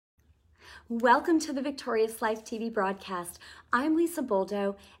Welcome to the Victorious Life TV broadcast. I'm Lisa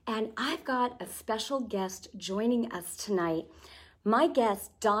Boldo, and I've got a special guest joining us tonight. My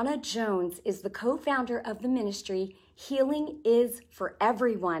guest, Donna Jones, is the co-founder of the ministry Healing is for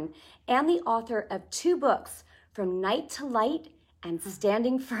Everyone and the author of 2 books, From Night to Light and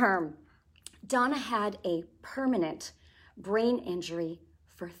Standing Firm. Donna had a permanent brain injury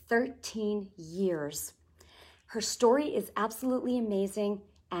for 13 years. Her story is absolutely amazing,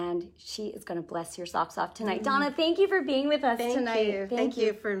 and she is going to bless your socks off tonight. Donna, thank you for being with us tonight. Thank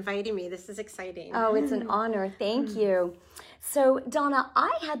you for inviting me. This is exciting. Oh, it's an honor. Thank you. So, Donna, I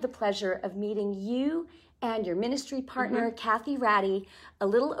had the pleasure of meeting you and your ministry partner, Kathy Ratty, a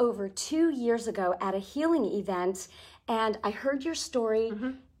little over 2 years ago at a healing event, and I heard your story,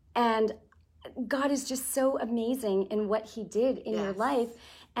 and God is just so amazing in what he did in your life,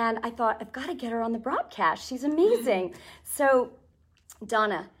 and I thought, I've got to get her on the broadcast. She's amazing. So,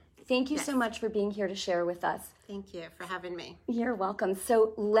 Donna, thank you so much for being here to share with us. Thank you for having me. You're welcome.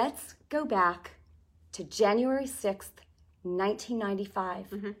 So let's go back to January 6th,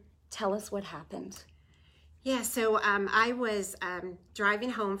 1995. Tell us what happened. Yeah, so I was driving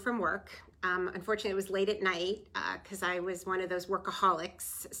home from work. Unfortunately, it was late at night because I was one of those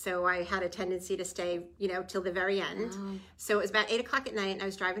workaholics. So I had a tendency to stay, till the very end. So it was about 8 o'clock at night, and I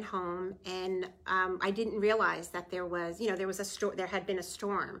was driving home, and I didn't realize that there was there had been a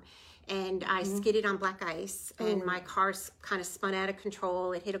storm, and I skidded on black ice, and my car kind of spun out of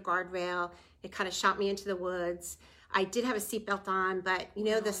control. It hit a guardrail. It kind of shot me into the woods. I did have a seatbelt on, but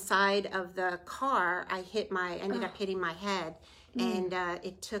the side of the car, I ended up hitting my head. And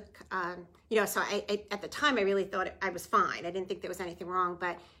it took, so I at the time I really thought I was fine. I didn't think there was anything wrong,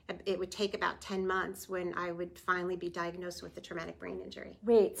 but it would take about 10 months when I would finally be diagnosed with a traumatic brain injury.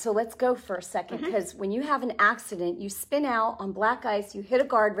 Wait, so let's go for a second, because when you have an accident, you spin out on black ice, you hit a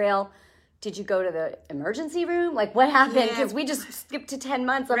guardrail. Did you go to the emergency room? Like, what happened? Because we just skipped to 10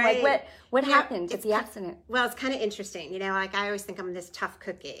 months. I'm like, what happened at the accident? Well, it's kind of interesting. Like, I always think I'm this tough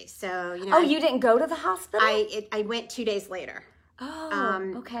cookie. So, Oh, you didn't go to the hospital? I went 2 days later.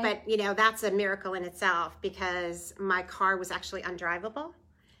 Oh, okay. But, that's a miracle in itself because my car was actually undrivable.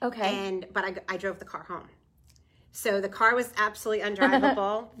 Okay. But I drove the car home. So the car was absolutely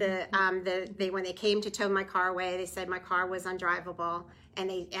undrivable. When they came to tow my car away, they said my car was undrivable, and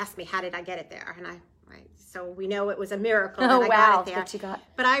they asked me, how did I get it there? And so we know it was a miracle that I got it there. That you got.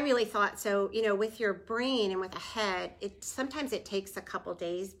 But I really thought, with your brain and with a head, sometimes it takes a couple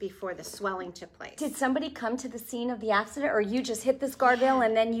days before the swelling took place. Did somebody come to the scene of the accident, or you just hit this guardrail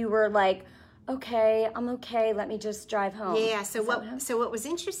and then you were like, okay, I'm okay, let me just drive home? Yeah, so what was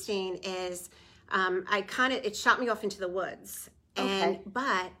interesting is it shot me off into the woods.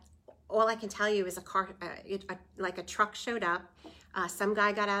 But all I can tell you is a car, like a truck showed up. Some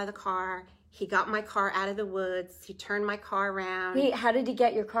guy got out of the car. He got my car out of the woods. He turned my car around. Wait, how did he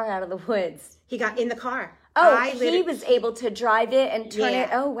get your car out of the woods? He got in the car. Oh, he was able to drive it and turn it.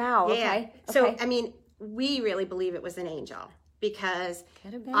 Oh, wow. Yeah. Okay. So, we really believe it was an angel because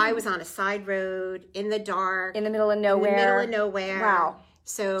I was on a side road in the dark. In the middle of nowhere. Wow.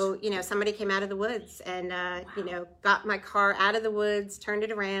 So, somebody came out of the woods and, got my car out of the woods, turned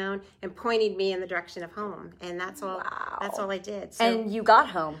it around, and pointed me in the direction of home. And that's all. Wow. That's all I did. So and you got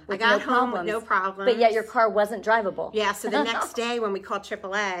home with I got home with no problems. But yet your car wasn't drivable. Yeah, so the next day when we called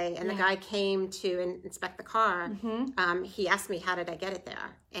AAA and the guy came to inspect the car, he asked me, how did I get it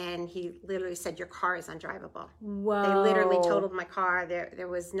there? And he literally said, your car is undrivable. Whoa. They literally totaled my car. There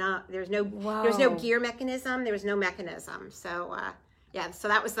was no gear mechanism. There was no mechanism. So, so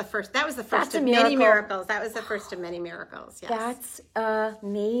that was the first. That was the first of many miracles. That was the first of many miracles. Yes. That's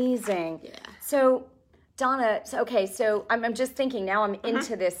amazing. Yeah. So, Donna. So I'm just thinking now. I'm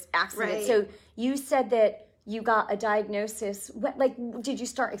into this accident. Right. So you said that you got a diagnosis. Did you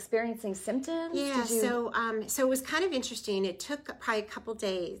start experiencing symptoms? Yeah. So it was kind of interesting. It took probably a couple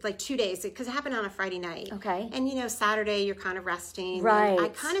days, like 2 days, because it happened on a Friday night. Okay. And Saturday you're kind of resting. Right. And I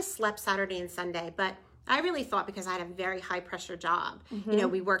kind of slept Saturday and Sunday, but I really thought because I had a very high pressure job,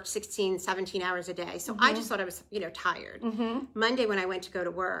 we worked 16, 17 hours a day. So I just thought I was, tired. Monday when I went to go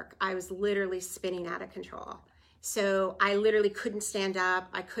to work, I was literally spinning out of control. So I literally couldn't stand up.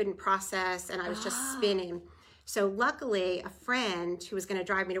 I couldn't process, and I was just spinning. So luckily, a friend who was going to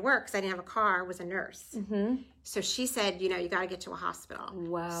drive me to work because I didn't have a car was a nurse. So she said, you got to get to a hospital.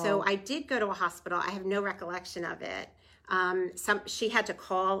 Wow. So I did go to a hospital. I have no recollection of it. She had to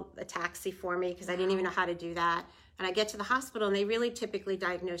call a taxi for me because I didn't even know how to do that. And I get to the hospital, and they really typically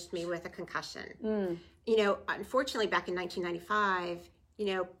diagnosed me with a concussion. Unfortunately, back in 1995,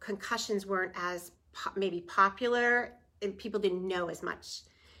 concussions weren't as maybe popular, and people didn't know as much.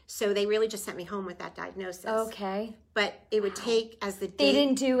 So they really just sent me home with that diagnosis. Okay. But it would take as the They day.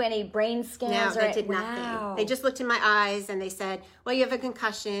 didn't do any brain scans? No, or they did nothing. Wow. They just looked in my eyes and they said, well, you have a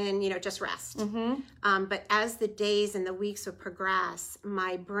concussion, just rest. But as the days and the weeks would progress,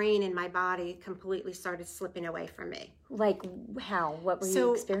 my brain and my body completely started slipping away from me. Like how? What were you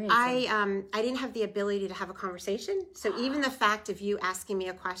So experiencing? I didn't have the ability to have a conversation. So even the fact of you asking me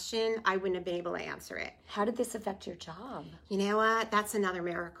a question, I wouldn't have been able to answer it. How did this affect your job? You know what? That's another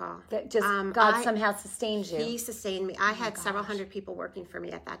miracle. That just God somehow sustained you. He sustained me. I had several hundred people working for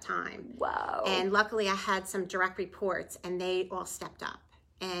me at that time. Wow. And luckily I had some direct reports and they all stepped up.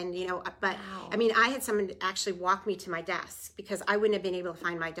 And, but Wow. I mean, I had someone actually walk me to my desk because I wouldn't have been able to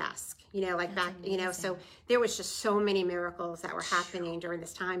find my desk, so there was just so many miracles that were happening during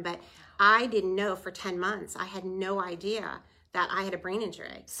this time. But I didn't know for 10 months, I had no idea that I had a brain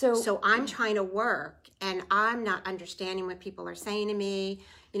injury. So I'm trying to work and I'm not understanding what people are saying to me.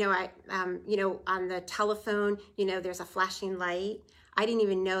 On the telephone, there's a flashing light. I didn't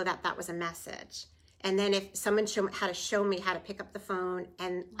even know that was a message. And then if someone had to show me how to pick up the phone,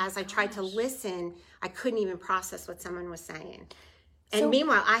 and as I tried to listen, I couldn't even process what someone was saying. And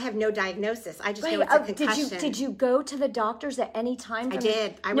meanwhile, I have no diagnosis. I just know it's a concussion. Did you go to the doctors at any time? I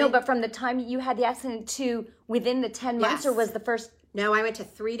did. But from the time you had the accident to within the 10 months, or was the first? No, I went to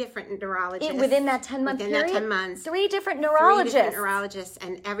 3 different neurologists. Within that 10-month period? Within that 10 months. 3 different neurologists? 3 different neurologists.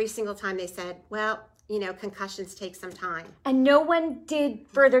 And every single time they said, well, concussions take some time. And no one did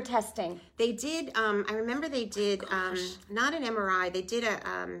further testing? They did, I remember they did, not an MRI, they did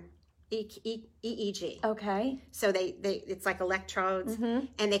a EEG. Okay. So it's like electrodes,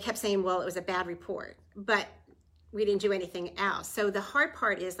 and they kept saying, well, it was a bad report, but we didn't do anything else. So the hard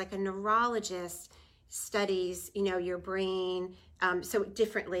part is like a neurologist studies, your brain, so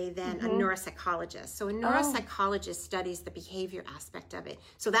differently than a neuropsychologist. So a neuropsychologist studies the behavior aspect of it.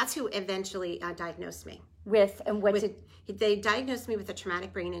 So that's who eventually diagnosed me. They diagnosed me with a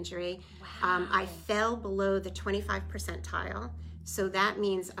traumatic brain injury. Wow. I fell below the 25 percentile. So that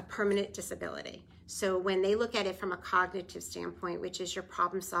means a permanent disability. So when they look at it from a cognitive standpoint, which is your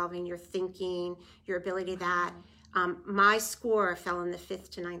problem solving, your thinking, your ability my score fell in the 5th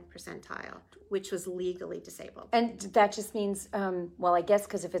to 9th percentile, which was legally disabled. And that just means, I guess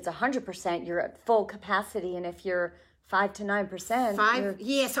because if it's 100%, you're at full capacity, and if you're 5 to 9%.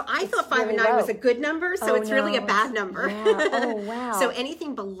 So I thought 5 and 9 was a good number, so it's really a bad number. Yeah. Oh, wow. So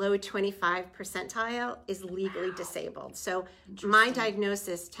anything below 25 percentile is legally disabled. So my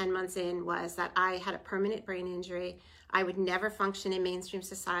diagnosis 10 months in was that I had a permanent brain injury. I would never function in mainstream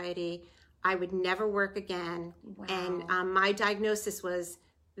society. I would never work again. Wow. And my diagnosis was,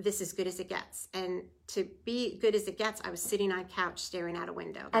 this is good as it gets. And to be good as it gets, I was sitting on a couch staring out a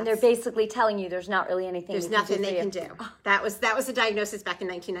window. And they're basically telling you there's not really anything there's nothing they can do. That was the diagnosis back in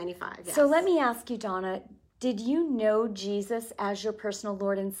 1995. Yes. So let me ask you, Donna, did you know Jesus as your personal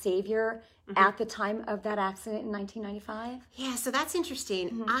Lord and Savior at the time of that accident in 1995? Yeah, so that's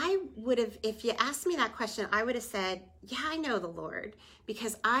interesting. I would have, if you asked me that question, I would have said, yeah, I know the Lord,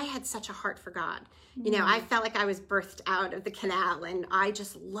 because I had such a heart for God. I felt like I was birthed out of the canal and I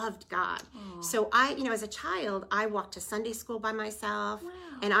just loved God. So I, as a child, I walked to Sunday school by myself. Wow.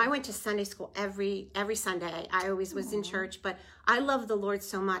 And I went to Sunday school every Sunday. I always was in church, but I loved the Lord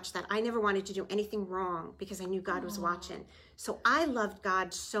so much that I never wanted to do anything wrong because I knew God was watching. So I loved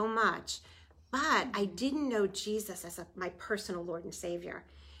God so much, but I didn't know Jesus as my personal Lord and Savior.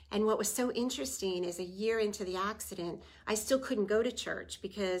 And what was so interesting is a year into the accident, I still couldn't go to church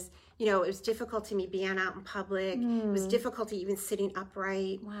because, it was difficult to me being out in public. It was difficult even sitting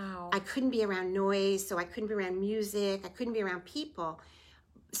upright. Wow. I couldn't be around noise, so I couldn't be around music. I couldn't be around people.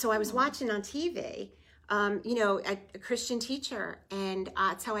 So I was watching on TV, a Christian teacher, and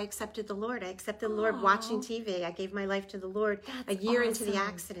that's how I accepted the Lord. I accepted the Lord watching TV. I gave my life to the Lord a year into the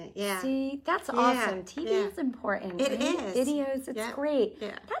accident. Yeah. See, that's awesome. TV is important. It right? is. Videos, it's great.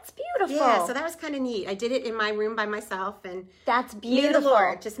 Yeah. That's beautiful. Yeah, so that was kind of neat. I did it in my room by myself, and that's beautiful. Me and the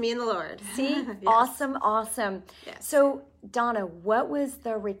Lord, just me and the Lord. See, Yes. Awesome. Yes. So, Donna, what was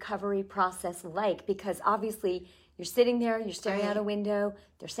the recovery process like? Because obviously, you're sitting there, you're staring out a window,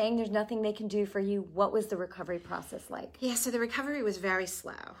 they're saying there's nothing they can do for you. What was the recovery process like? Yeah, so the recovery was very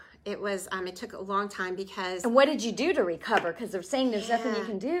slow. It was, it took a long time because... And what did you do to recover? Because they're saying there's nothing you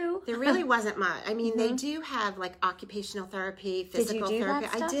can do. There really wasn't much. I mean, they do have like occupational therapy, physical therapy.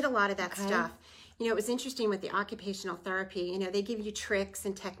 That stuff? I did a lot of that stuff. It was interesting with the occupational therapy. They give you tricks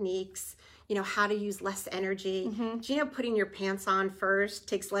and techniques, how to use less energy. Do you know putting your pants on first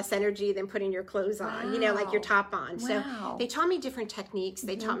takes less energy than putting your clothes on, like your top on. So they taught me different techniques.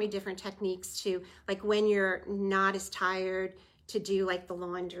 They taught me different techniques to, like when you're not as tired, to do like the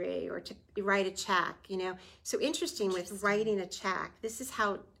laundry or to write a check, you know. So interesting with writing a check. This is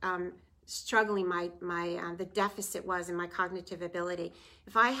how struggling the deficit was in my cognitive ability.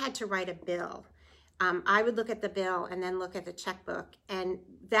 If I had to write a bill, I would look at the bill and then look at the checkbook, and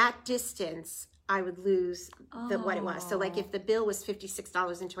that distance I would lose what it was. So like if the bill was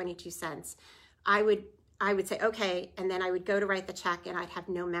 $56.22, I would say, okay, and then I would go to write the check and I'd have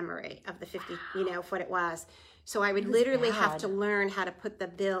no memory of the 50, you know, of what it was. So I would literally have to learn how to put the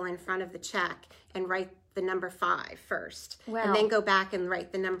bill in front of the check and write the number 5 first, and then go back and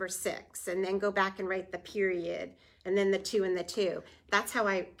write the number 6, and then go back and write the period, and then the 2 and the 2. That's how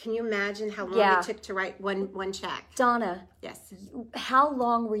can you imagine how long it took to write one check? Donna. Yes. How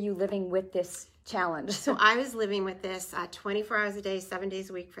long were you living with this challenge? So I was living with this 24 hours a day, 7 days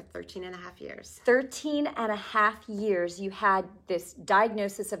a week for 13 and a half years. 13 and a half years you had this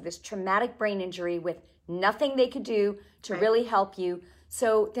diagnosis of this traumatic brain injury with nothing they could do to really help you.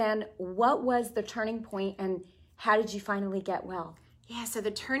 So then what was the turning point, and how did you finally get well? Yeah, so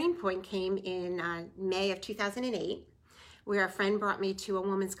the turning point came in May of 2008, where a friend brought me to a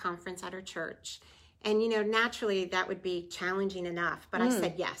women's conference at her church. And, you know, naturally that would be challenging enough, but I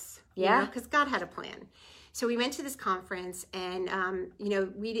said yes. Yeah. Because God had a plan. So we went to this conference, and, you know,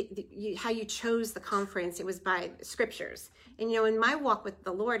 how you chose the conference, it was by scriptures. And, you know, in my walk with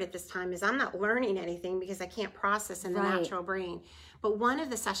the Lord at this time is I'm not learning anything because I can't process in the natural brain. But one of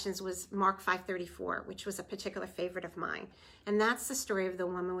the sessions was Mark 5:34, which was a particular favorite of mine. And that's the story of the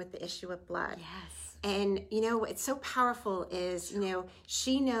woman with the issue of blood. Yes. And, you know, what's so powerful is, you know,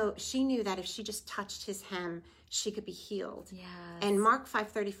 she knew that if she just touched his hem, she could be healed. Yes. And Mark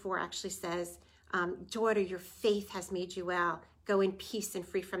 5:34 actually says, daughter, your faith has made you well. Go in peace and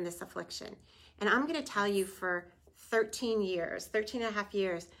free from this affliction. And I'm going to tell you, for 13 and a half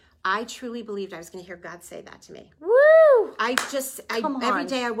years, I truly believed I was going to hear God say that to me. Woo! Every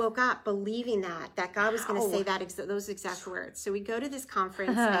day I woke up believing that God was going to say those exact words. So we go to this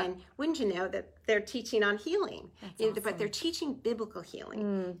conference, and wouldn't you know that they're teaching on healing, but they're teaching biblical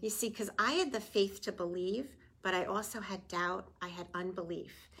healing. You see, because I had the faith to believe, but I also had doubt. I had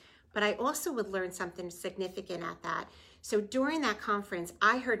unbelief. But I also would learn something significant at that. So during that conference,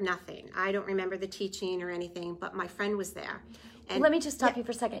 I heard nothing. I don't remember the teaching or anything, but my friend was there. And let me just stop you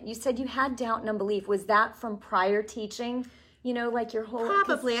for a second. You said you had doubt and unbelief. Was that from prior teaching? You know, like your whole...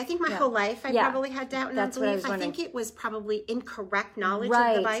 Probably. I think my whole life I probably had doubt and unbelief. I think it was probably incorrect knowledge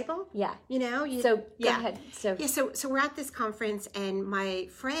of the Bible. Yeah. You know? Go ahead. So we're at this conference, and my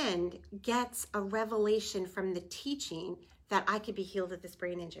friend gets a revelation from the teaching that I could be healed of this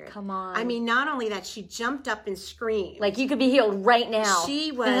brain injury. Come on. I mean, not only that, she jumped up and screamed. Like you could be healed right now.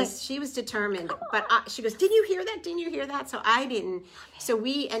 She was determined. But she goes, didn't you hear that? Didn't you hear that? So I didn't. So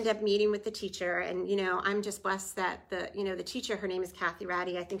we end up meeting with the teacher, and, you know, I'm just blessed that the teacher, her name is Kathy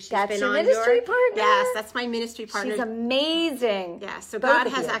Ratty. I think she's been your ministry partner? Yes, that's my ministry partner. She's amazing. Yeah, so God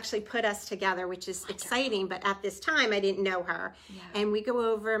has actually put us together, which is exciting. But at this time, I didn't know her. Yeah. And we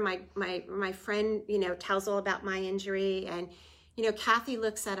go over, my friend, you know, tells all about my injury, and, you know, Kathy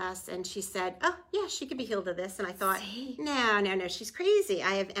looks at us and she said, oh, yeah, she could be healed of this. And I thought, no, she's crazy.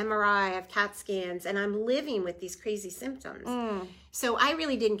 I have MRI, I have CAT scans, and I'm living with these crazy symptoms. So I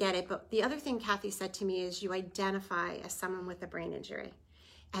really didn't get it. But the other thing Kathy said to me is, you identify as someone with a brain injury.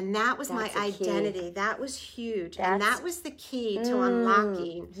 And that was my identity. That was huge. And that was the key to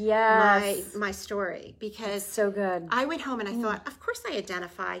unlocking my story. Because so good. I went home and I thought, of course I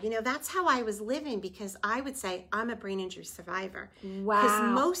identify. You know, that's how I was living, because I would say I'm a brain injury survivor. Wow. Because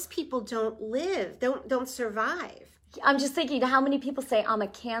most people don't survive. I'm just thinking, how many people say I'm a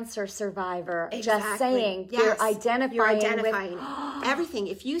cancer survivor? Exactly. Just saying, yes. You're identifying with everything.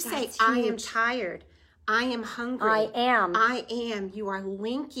 If you say, I am tired, I am hungry, I am, you are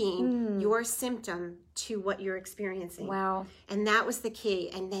linking your symptom to what you're experiencing. Wow. And that was the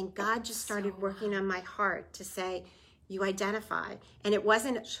key. And then God just started working on my heart to say, you identify. And it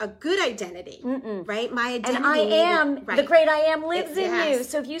wasn't a good identity, right? My identity. And I am, the great I am lives in you.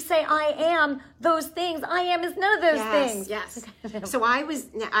 So if you say I am those things, I am is none of those things. Yes. So I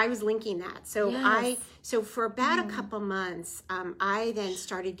was linking that. So for about a couple months, I then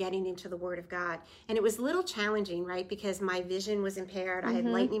started getting into the Word of God. And it was a little challenging, right? Because my vision was impaired. I had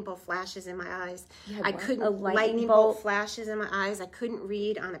lightning bolt flashes in my eyes. I couldn't, lightning bolt flashes in my eyes. I couldn't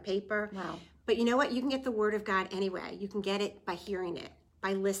read on a paper. Wow. But you know what? You can get the Word of God anyway. You can get it by hearing it,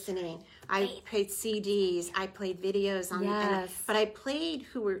 by listening. I played CDs. I played videos on but I played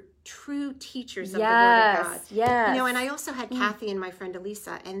who were true teachers of the Word of God. Yes. You know, and I also had Kathy and my friend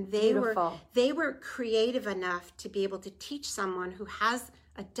Elisa, and they were creative enough to be able to teach someone who has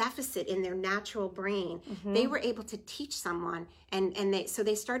a deficit in their natural brain, they were able to teach someone, and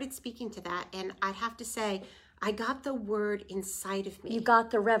they started speaking to that. And I have to say, I got the word inside of me. You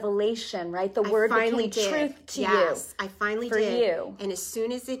got the revelation, right? The word finally became did. truth to Yes, I finally for did. you. And as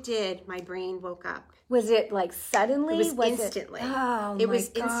soon as it did, my brain woke up. Was it like suddenly? It was instantly. Oh, it was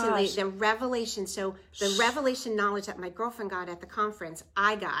my instantly gosh. the revelation. So the revelation knowledge that my girlfriend got at the conference,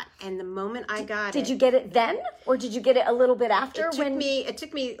 I got. And the moment I got it. Did you get it then? Or did you get it a little bit after? It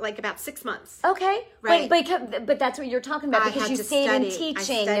took me like about 6 months. Okay. Right. But that's what you're talking about, I because had you to stayed in study.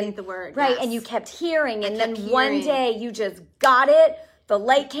 teaching. I studied and, the word, right, yes. and you kept hearing, and kept then one hearing. day you just got it, the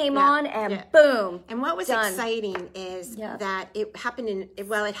light came on, and boom. And what was done. exciting is that it happened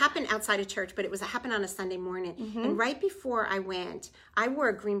it happened outside of church, but it happened on a Sunday morning. And right before I went, I wore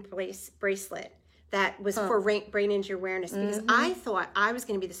a green bracelet that was for brain injury awareness, because I thought I was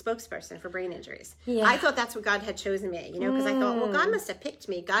going to be the spokesperson for brain injuries. Yeah. I thought that's what God had chosen me, because I thought, well, God must have picked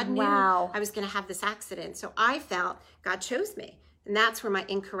me. God knew Wow. I was going to have this accident. So I felt God chose me. And that's where my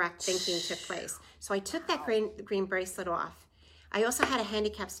incorrect thinking took place. So I took that green bracelet off. I also had a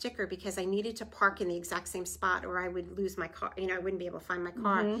handicap sticker because I needed to park in the exact same spot or I would lose my car. I wouldn't be able to find my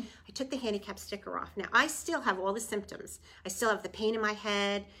car. I took the handicap sticker off. Now, I still have all the symptoms. I still have the pain in my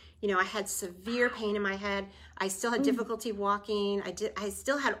head. I had severe pain in my head. I still had difficulty walking. I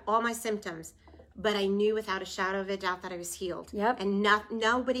still had all my symptoms, but I knew without a shadow of a doubt that I was healed. Yep. And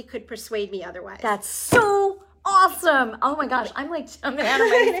nobody could persuade me otherwise. That's so awesome. Oh my gosh, I'm like jumping out of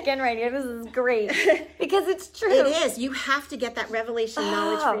my skin right here. This is great because it's true. It is. You have to get that revelation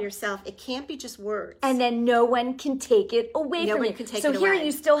knowledge for yourself. It can't be just words. And then no one can take it away No from one you. can take so it here away.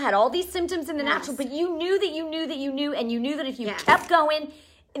 you still had all these symptoms in the Yes. natural, but you knew that you knew that you knew, and you knew that if you Yes. kept going,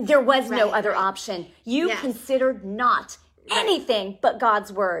 there was no Right, other right. option. You Yes. considered not anything but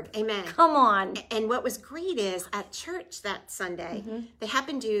God's word. Amen. Come on. And what was great is at church that Sunday, they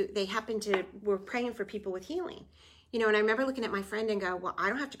happened to were praying for people with healing. And I remember looking at my friend and go, well, I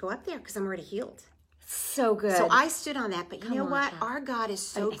don't have to go up there because I'm already healed. So good. So I stood on that. But you know on, what? Kat. our God is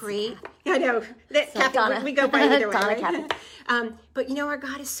so I see great. I know. Kathy, Donna. we go by either way, Donna, right? Kathy. But our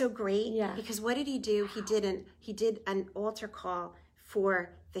God is so great. Yeah. Because what did he do? He did an altar call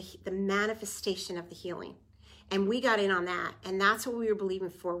for the manifestation of the healing. And we got in on that. And that's what we were believing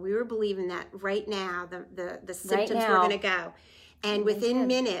for. We were believing that right now the symptoms were now. going to go. And within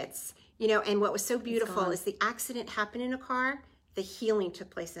minutes, and what was so beautiful is the accident happened in a car. The healing took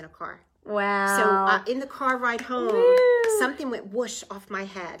place in a car. Wow. So in the car ride home, Woo. something went whoosh off my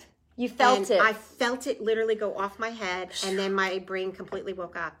head. you felt And it. I felt it literally go off my head, and then my brain completely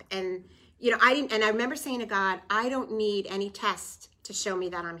woke up. And I didn't. And I remember saying to God, I don't need any test to show me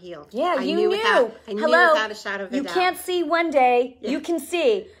that I'm healed. Yeah, I you knew. knew. I knew Hello. without a shadow of a You doubt. can't see one day. You can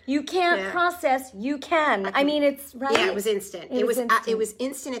see. You can't Yeah. process. You can. I mean, it's right. Yeah, it was instant. It was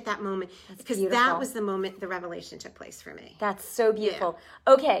instant at that moment because beautiful. that was the moment the revelation took place for me. That's so beautiful.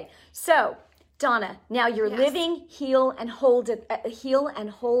 Okay, so Donna, now you're living heal and whole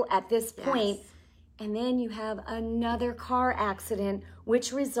at this point, and then you have another car accident,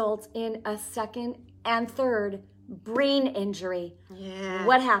 which results in a second and third brain injury. Yeah.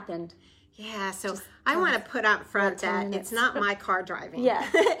 What happened? Yeah, so I want to put up front 10 that minutes. it's not my car driving. Yeah.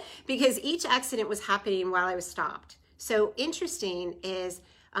 Because each accident was happening while I was stopped. So interesting is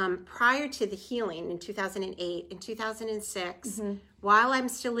prior to the healing in 2008, in 2006, while I'm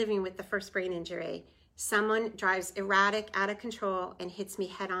still living with the first brain injury, someone drives erratic, out of control, and hits me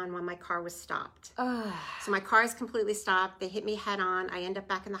head on while my car was stopped. So my car is completely stopped. They hit me head on. I end up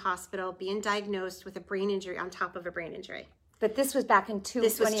back in the hospital being diagnosed with a brain injury on top of a brain injury. But this was back in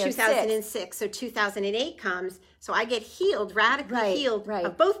This was 2006. So 2008 comes. So I get healed, radically healed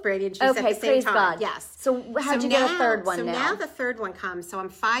of both brain injuries at the same praise time. God. Yes. So how'd you get a third one so now? now the third one comes. So I'm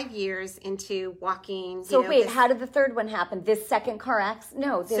 5 years into walking. So wait, how did the third one happen? This second car accident?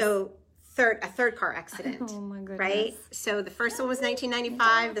 No. This... So a third car accident. Oh my goodness. Right? So the first one was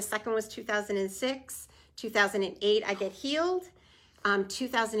 1995. The second was 2006. 2008, I get healed.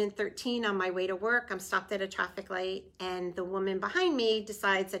 2013, on my way to work, I'm stopped at a traffic light, and the woman behind me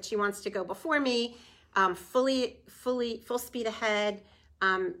decides that she wants to go before me, full speed ahead,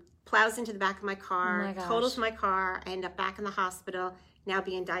 plows into the back of my car, my gosh. totals my car. I end up back in the hospital, now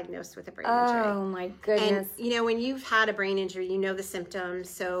being diagnosed with a brain injury. Oh my And goodness. when you've had a brain injury, you know the symptoms.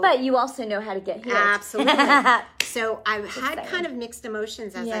 So But you also know how to get healed. absolutely. So I had kind of mixed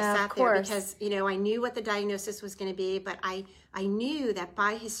emotions as I Yeah, sat of there course. because I knew what the diagnosis was going to be, but I knew that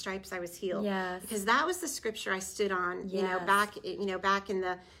by his stripes I was healed. Yes. Because that was the scripture I stood on. Yes. Back in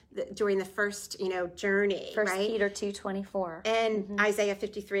the during the first journey. First right? Peter 2:24. And Isaiah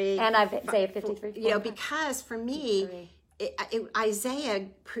 53. And Isaiah 53. Because for me, Isaiah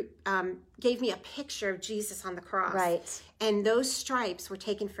gave me a picture of Jesus on the cross. Right. And those stripes were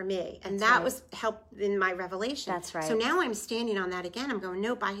taken for me. And that was helped in my revelation. That's right. So now I'm standing on that again. I'm going,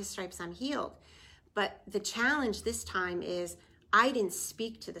 no, by his stripes I'm healed. But the challenge this time is I didn't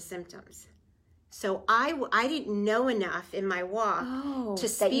speak to the symptoms. So I didn't know enough in my walk to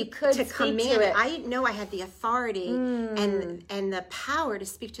speak, to command it. I didn't know I had the authority and the power to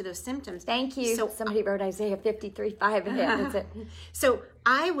speak to those symptoms. Thank you. So somebody wrote Isaiah 53:5 in that's it. So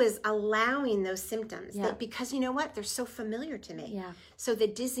I was allowing those symptoms because you know what? They're so familiar to me. Yeah. So the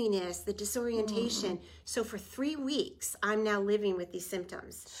dizziness, the disorientation. So for 3 weeks, I'm now living with these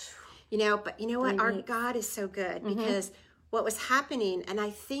symptoms. You know, but you know what? Our God is so good because what was happening, and I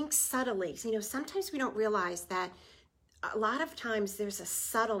think subtly, you know, sometimes we don't realize that a lot of times there's a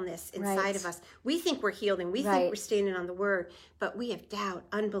subtleness inside of us. We think we're healed and we think we're standing on the word, but we have doubt,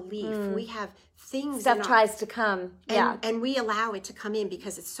 unbelief. We have things. Stuff tries to come. And we allow it to come in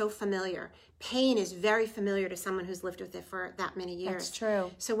because it's so familiar. Pain is very familiar to someone who's lived with it for that many years. That's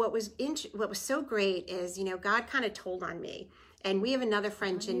true. So what was so great is, you know, God kind of told on me. And we have another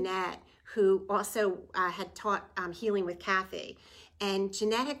friend, Jeanette, who also had taught healing with Kathy. And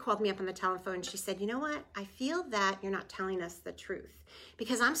Jeanette had called me up on the telephone and she said, you know what? I feel that you're not telling us the truth.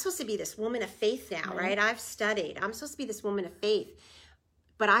 Because I'm supposed to be this woman of faith now, right? I've studied. I'm supposed to be this woman of faith.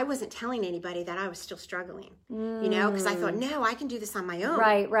 But I wasn't telling anybody that I was still struggling, you know, because I thought, no, I can do this on my own.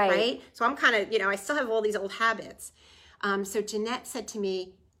 Right. So I'm kind of, you know, I still have all these old habits. So Jeanette said to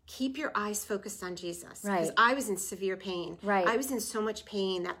me, keep your eyes focused on Jesus. Because I was in severe pain. I was in so much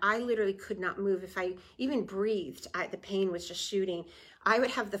pain that I literally could not move. If I even breathed, the pain was just shooting. I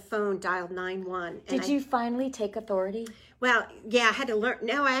would have the phone dialed 911. Did you finally take authority? Well, yeah, I had to learn.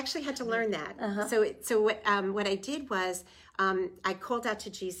 No, I actually had to learn that. So what I did was I called out to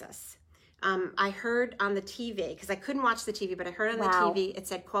Jesus. I heard on the TV, because I couldn't watch the TV, but I heard on the TV, it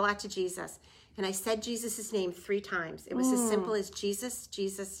said, call out to Jesus. And I said Jesus' name 3 times. It was as simple as Jesus,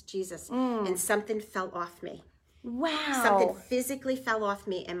 Jesus, Jesus. And something fell off me. Wow. Something physically fell off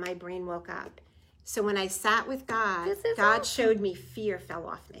me and my brain woke up. So when I sat with God, God showed me fear fell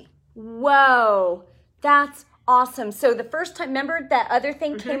off me. Whoa. That's awesome. So the first time, remember that other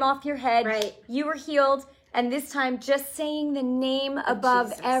thing came off your head? You were healed. And this time, just saying the name above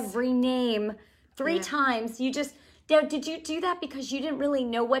Jesus. Every name 3 times, you just... Now, did you do that because you didn't really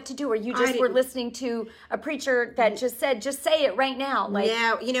know what to do, or you just were listening to a preacher that just said, just say it right now?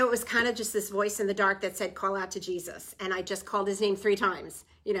 No, you know, it was kind of just this voice in the dark that said, call out to Jesus. And I just called his name 3 times.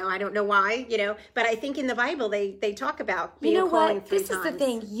 You know, I don't know why, you know, but I think in the Bible, they talk about being calling 3 times. This is the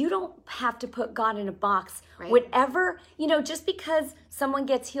thing. You don't have to put God in a box. Whatever, you know, just because someone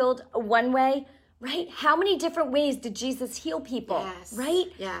gets healed one way, right? How many different ways did Jesus heal people? Right?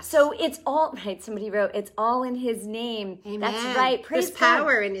 Yes. So it's all, somebody wrote, it's all in his name. Amen. That's right. Praise There's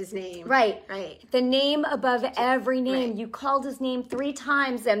power in his name. Right. The name above every name. You called his name 3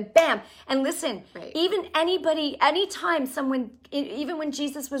 times and bam. And listen, even anytime someone, even when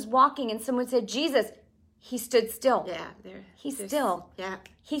Jesus was walking and someone said, Jesus, he stood still. He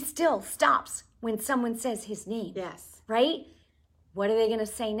still stops when someone says his name. Right? What are they going to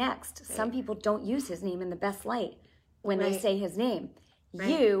say next? Some people don't use his name in the best light when they say his name.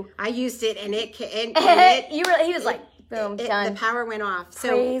 I used it and he was like, boom, done. The power went off.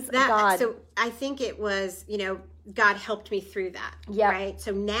 Praise God. So I think it was, you know, God helped me through that. Right.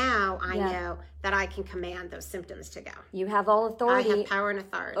 So now I know that I can command those symptoms to go. You have all authority. I have power and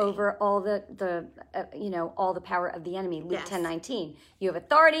authority over all the all the power of the enemy. Luke 10:19. You have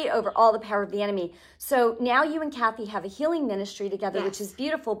authority over all the power of the enemy. So now you and Kathy have a healing ministry together, which is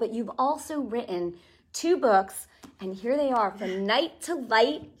beautiful. But you've also written 2 books, and here they are: From Night to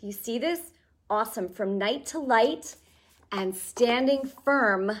Light. You see this? Awesome. From Night to Light, and Standing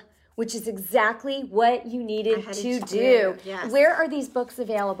Firm, which is exactly what you needed to do. Where are these books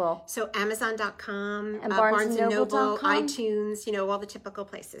available? So Amazon.com, and BarnesandNoble, iTunes, you know, all the typical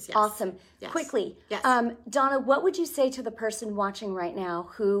places. Awesome. Quickly, Donna, what would you say to the person watching right now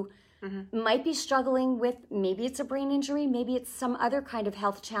who might be struggling with, maybe it's a brain injury, maybe it's some other kind of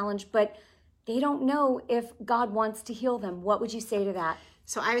health challenge, but they don't know if God wants to heal them? What would you say to that?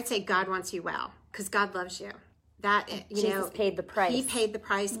 So I would say God wants you well, because God loves you. That, you Jesus paid the price. He paid the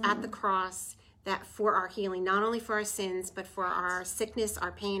price at the cross, that for our healing, not only for our sins, but for our sickness,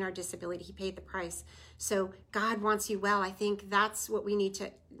 our pain, our disability. He paid the price. So God wants you well. I think that's what we need to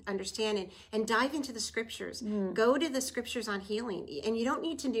understand, and dive into the scriptures. Go to the scriptures on healing, and you don't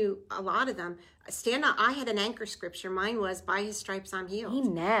need to do a lot of them. Stand up. I had an anchor scripture. Mine was, by his stripes I'm healed.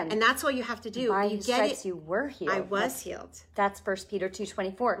 Amen. And that's all you have to do. By his stripes you were healed. I was healed. That's 1 Peter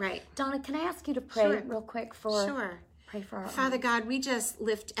 2:24. Right. Donna, can I ask you to pray real quick for Pray for our Father God, we just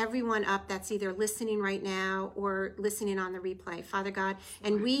lift everyone up that's either listening right now or listening on the replay, Father God.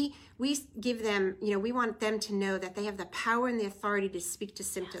 And we give them, we want them to know that they have the power and the authority to speak to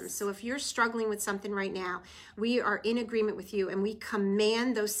symptoms. Yes. So if you're struggling with something right now, we are in agreement with you, and we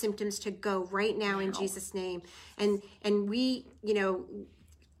command those symptoms to go right now in Jesus' name. And we,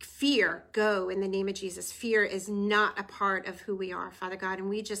 fear, go in the name of Jesus. Fear is not a part of who we are, Father God. And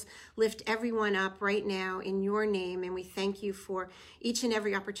we just lift everyone up right now in your name. And we thank you for each and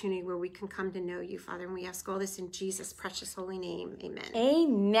every opportunity where we can come to know you, Father. And we ask all this in Jesus' precious holy name. Amen.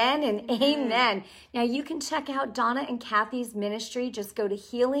 Amen and amen. Now you can check out Donna and Kathy's ministry. Just go to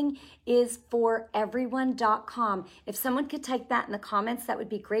healingisforeveryone.com. If someone could type that in the comments, that would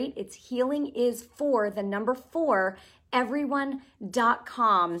be great. It's healingisfor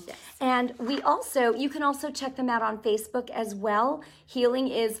everyone.com. Yes. And you can also check them out on Facebook as well. Healing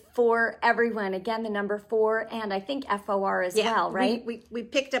is for everyone. Again, the number 4 and I think FOR as well, right? We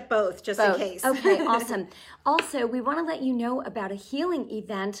picked up both just in case. Okay, awesome. Also, we want to let you know about a healing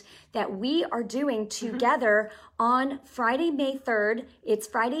event that we are doing together on Friday, May 3rd. It's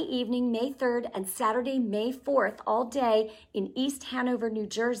Friday evening, May 3rd, and Saturday, May 4th, all day in East Hanover, New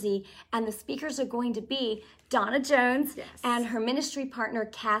Jersey. And the speakers are going to be Donna Jones and her ministry partner,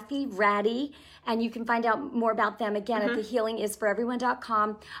 Kathy Ratty. And you can find out more about them again at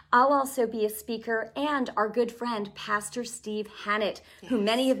thehealingisforeveryone.com. I'll also be a speaker, and our good friend, Pastor Steve Hannett, who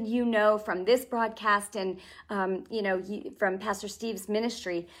many of you know from this broadcast and, from Pastor Steve's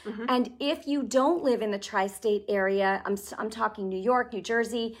ministry. And if you don't live in the tri-state area, I'm talking New York, New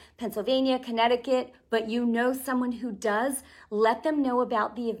Jersey, Pennsylvania, Connecticut, but you know someone who does, let them know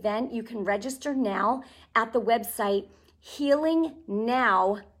about the event. You can register now at the website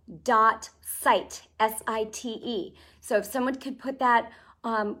healingnow.site, SITE. So if someone could put that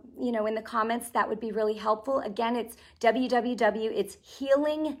in the comments, that would be really helpful. Again, it's it's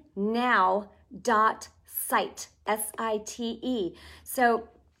healingnow.site, SITE. So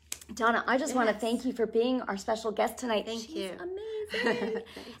Donna, I just want to thank you for being our special guest tonight. Thank you. Amazing.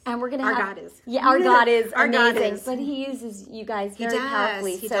 And we're going to our God is. Yeah, our God is our amazing. God is. But he uses you guys very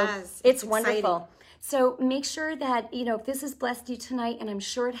powerfully. He so does. It's wonderful. So make sure that, if this has blessed you tonight, and I'm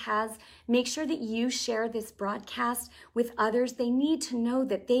sure it has, make sure that you share this broadcast with others. They need to know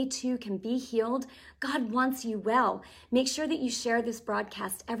that they too can be healed. God wants you well. Make sure that you share this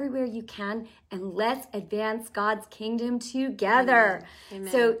broadcast everywhere you can, and let's advance God's kingdom together.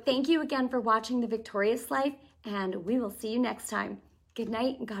 Amen. So thank you again for watching The Victorious Life, and we will see you next time. Good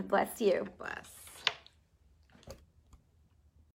night, and God bless you. God bless.